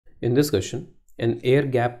In this question, an air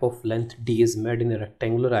gap of length d is made in a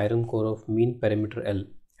rectangular iron core of mean perimeter L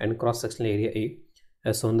and cross-sectional area A.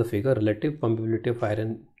 As on the figure, relative permeability of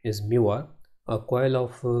iron is mu r. A coil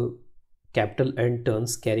of capital N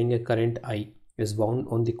turns carrying a current I is wound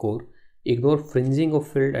on the core. Ignore fringing of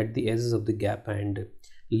field at the edges of the gap and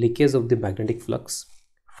leakage of the magnetic flux.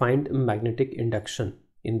 Find magnetic induction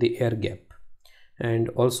in the air gap, and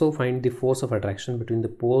also find the force of attraction between the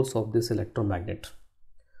poles of this electromagnet.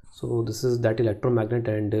 So this is that electromagnet,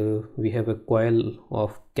 and we have a coil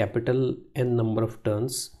of capital N number of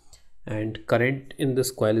turns, and current in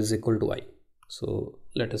this coil is equal to I. So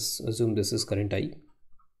let us assume this is current I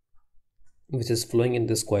which is flowing in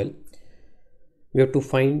this coil. We have to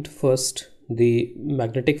find first the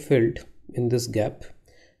magnetic field in this gap,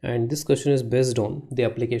 and this question is based on the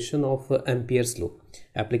application of Amperes law.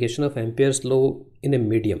 Application of Amperes law in a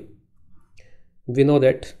medium. We know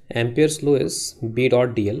that Amperes law is B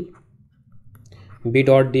dot dl. B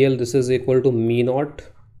dot dl, this is equal to mu naught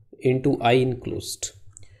into I enclosed.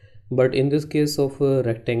 But in this case of a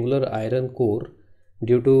rectangular iron core,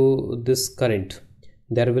 due to this current,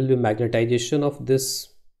 there will be magnetization of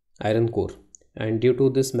this iron core, and due to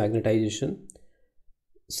this magnetization,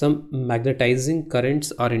 some magnetizing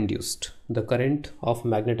currents are induced. The current of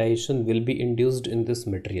magnetization will be induced in this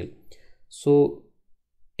material. So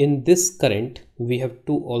in this current, we have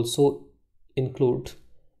to also include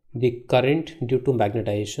the current due to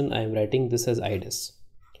magnetization. I am writing this as I dash.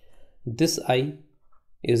 This I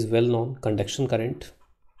is well known conduction current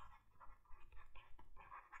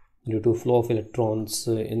due to flow of electrons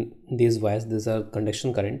in these wires. These are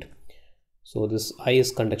conduction current. So this I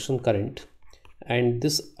is conduction current, and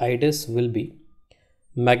this I dash will be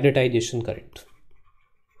magnetization current.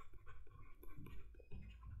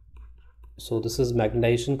 So this is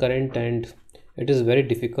magnetization current, and it is very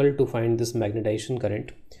difficult to find this magnetization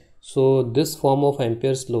current. So this form of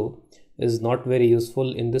Amperes law is not very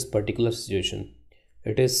useful in this particular situation.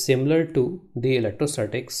 It is similar to the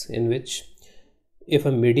electrostatics, in which if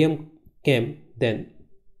a medium came, then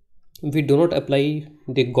we do not apply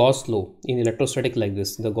the Gauss law in electrostatic like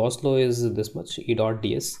this. The Gauss law is this much, E dot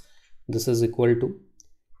ds. This is equal to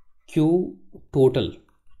Q total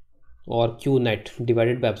or Q net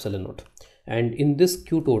divided by epsilon naught. And in this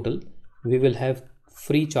Q total, we will have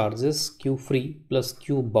free charges, Q free plus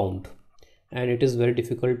Q bound. And it is very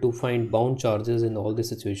difficult to find bound charges in all the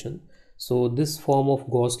situation. So this form of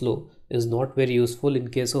Gauss law is not very useful in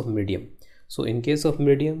case of medium. So in case of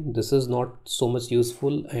medium, this is not so much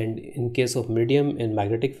useful, and in case of medium in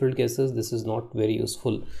magnetic field cases, this is not very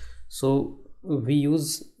useful. So we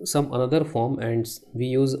use some another form, and we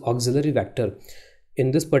use auxiliary vector.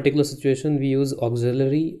 In this particular situation, we use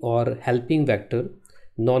auxiliary or helping vector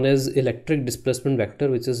known as electric displacement vector,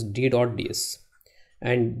 which is d dot ds,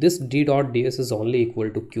 and this d dot ds is only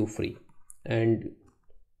equal to Q free, and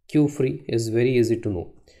Q free is very easy to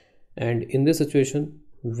know. And in this situation,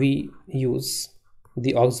 we use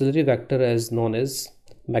the auxiliary vector as known as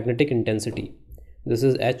magnetic intensity. This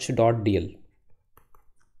is H dot dl,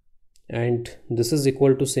 and this is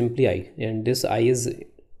equal to simply I, and this I is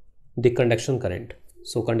the conduction current.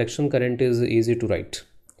 So conduction current is easy to write.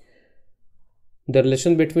 The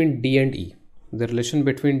relation between D and E. The relation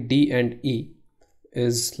between D and E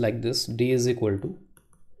is like this. D is equal to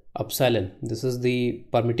epsilon. This is the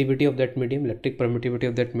permittivity of that medium, electric permittivity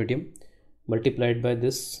of that medium, multiplied by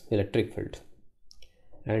this electric field.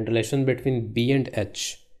 And relation between B and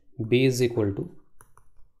H. B is equal to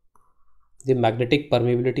the magnetic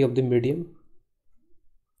permeability of the medium,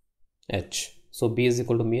 H. So B is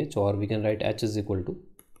equal to mu H, or we can write H is equal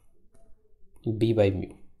to B by mu.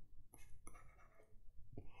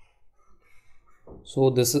 So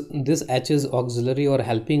this H is auxiliary or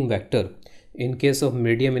helping vector in case of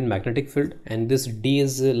medium in magnetic field, and this D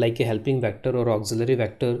is like a helping vector or auxiliary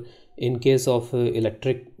vector in case of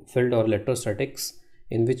electric field or electrostatics,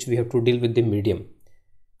 in which we have to deal with the medium.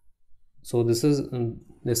 So this is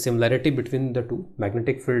the similarity between the two,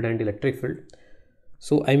 magnetic field and electric field.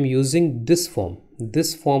 So I am using this form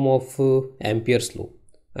of Amperes law,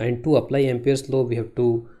 and to apply Amperes law, we have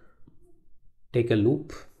to take a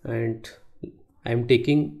loop, and I am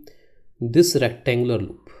taking this rectangular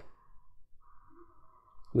loop,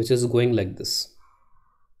 which is going like this,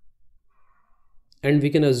 and we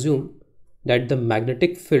can assume that the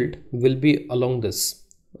magnetic field will be along this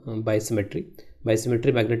by symmetry. By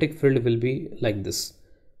symmetry, magnetic field will be like this.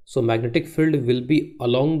 So magnetic field will be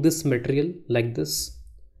along this material like this,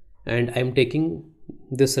 and I am taking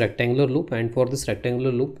this rectangular loop, and for this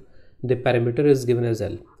rectangular loop, the perimeter is given as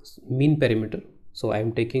L, mean perimeter. So I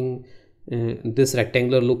am taking this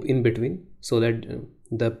rectangular loop in between, so that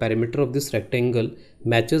the perimeter of this rectangle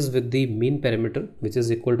matches with the mean perimeter, which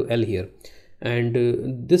is equal to L here,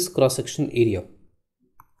 and this cross-section area,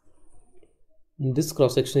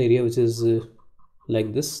 which is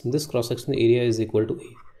like this cross-section area is equal to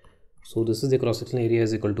A. So this is the cross-section area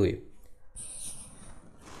is equal to A.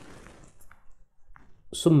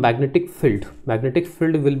 So magnetic field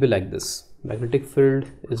will be like this. Magnetic field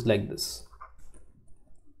is like this.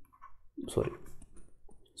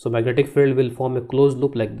 So magnetic field will form a closed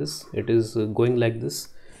loop like this. It is going like this.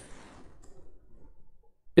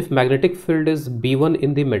 If magnetic field is B1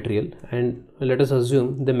 in the material, and let us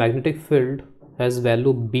assume the magnetic field has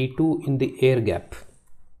value B2 in the air gap.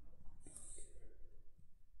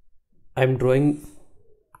 I am drawing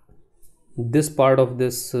this part of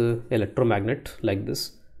this electromagnet like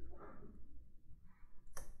this.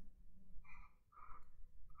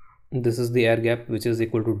 This is the air gap, which is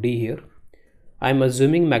equal to D here. I am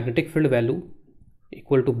assuming magnetic field value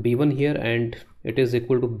equal to B1 here, and it is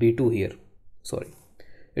equal to B2 here.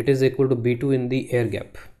 It is equal to B2 in the air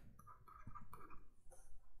gap.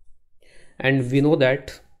 And we know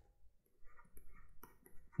that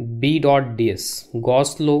B dot ds,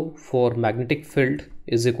 Gauss law for magnetic field,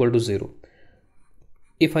 is equal to 0.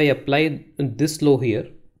 If I apply this law here,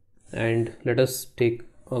 and let us take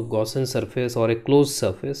a Gaussian surface or a closed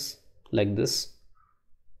surface like this.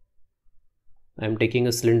 I am taking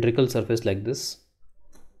a cylindrical surface like this.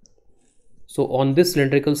 So on this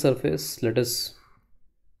cylindrical surface, let us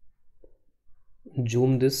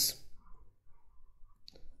zoom this.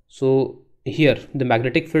 So here the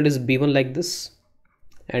magnetic field is B1 like this,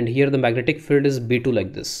 and here the magnetic field is B2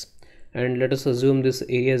 like this, and let us assume this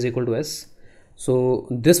area is equal to S. So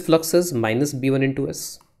this flux is minus B1 into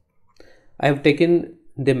S. I have taken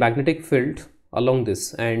the magnetic field along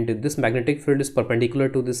this, and this magnetic field is perpendicular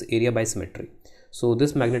to this area by symmetry. So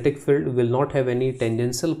this magnetic field will not have any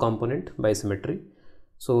tangential component by symmetry.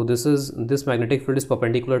 So this magnetic field is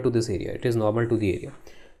perpendicular to this area. It is normal to the area.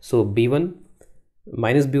 So B1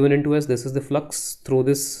 minus B1 into S, this is the flux through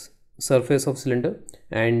this surface of cylinder,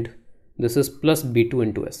 and this is plus B2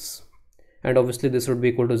 into S, and obviously this would be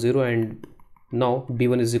equal to 0, and now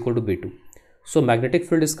B1 is equal to B2. So magnetic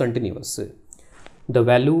field is continuous. The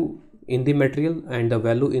value in the material and the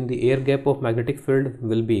value in the air gap of magnetic field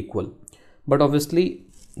will be equal, but obviously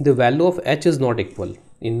the value of H is not equal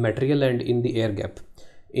in material and in the air gap.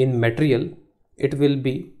 In material it will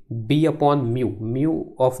be B upon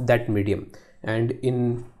mu of that medium, and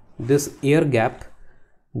in this air gap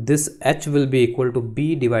this H will be equal to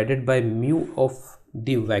B divided by mu of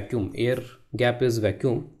the vacuum. Air gap is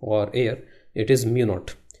vacuum or air, it is mu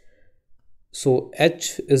naught. So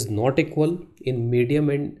H is not equal in medium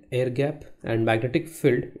and air gap, and magnetic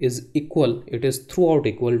field is equal. It is throughout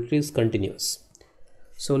equal. It is continuous.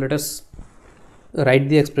 So let us write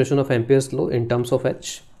the expression of Amperes law in terms of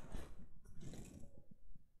H.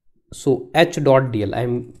 So H dot dl, I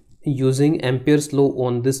am using Amperes law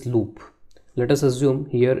on this loop. Let us assume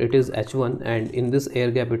here it is H1, and in this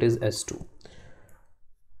air gap it is S2.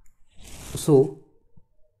 So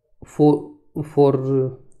for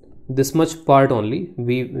this much part only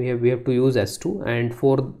we have to use S2, and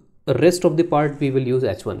for the rest of the part we will use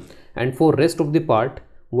H1, and for rest of the part,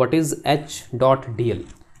 what is H dot dl?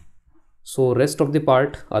 So rest of the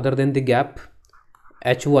part other than the gap,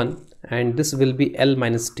 H1, and this will be L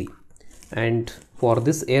minus T, and for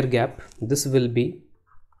this air gap this will be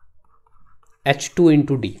H2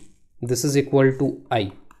 into D. This is equal to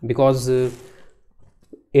I, because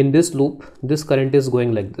in this loop this current is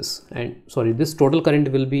going like this, and this total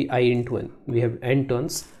current will be I into N. We have N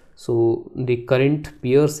turns, so the current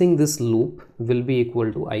piercing this loop will be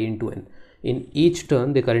equal to I into N. In each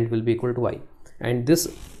turn the current will be equal to I, and this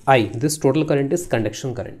total current is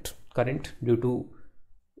conduction current due to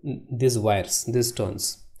these wires, these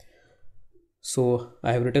turns. So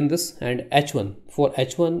I have written this, and H1, for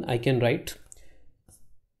H1 I can write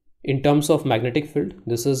in terms of magnetic field.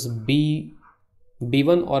 This is B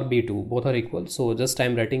B1 or B2, both are equal, so just I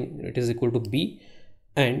am writing it is equal to B,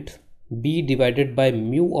 and B divided by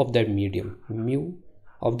mu of that medium, mu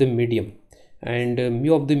of the medium, and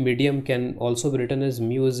mu of the medium can also be written as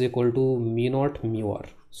mu is equal to mu naught mu r.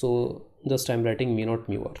 So just I am writing mu naught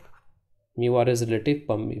mu r. Mu r is relative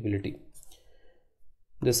permeability.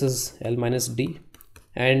 This is L minus D,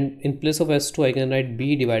 and in place of S2 I can write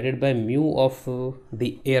B divided by mu of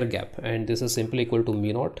the air gap, and this is simply equal to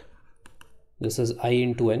mu naught. This is I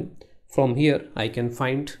into N. From here I can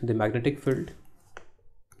find the magnetic field,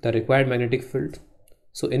 the required magnetic field.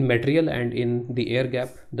 So in material and in the air gap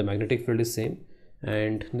the magnetic field is same,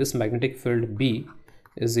 and this magnetic field B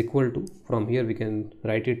is equal to, from here we can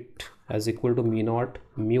write it as equal to mu naught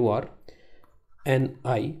mu r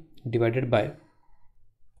Ni divided by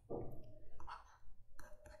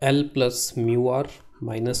L plus mu r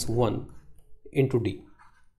minus 1 into d.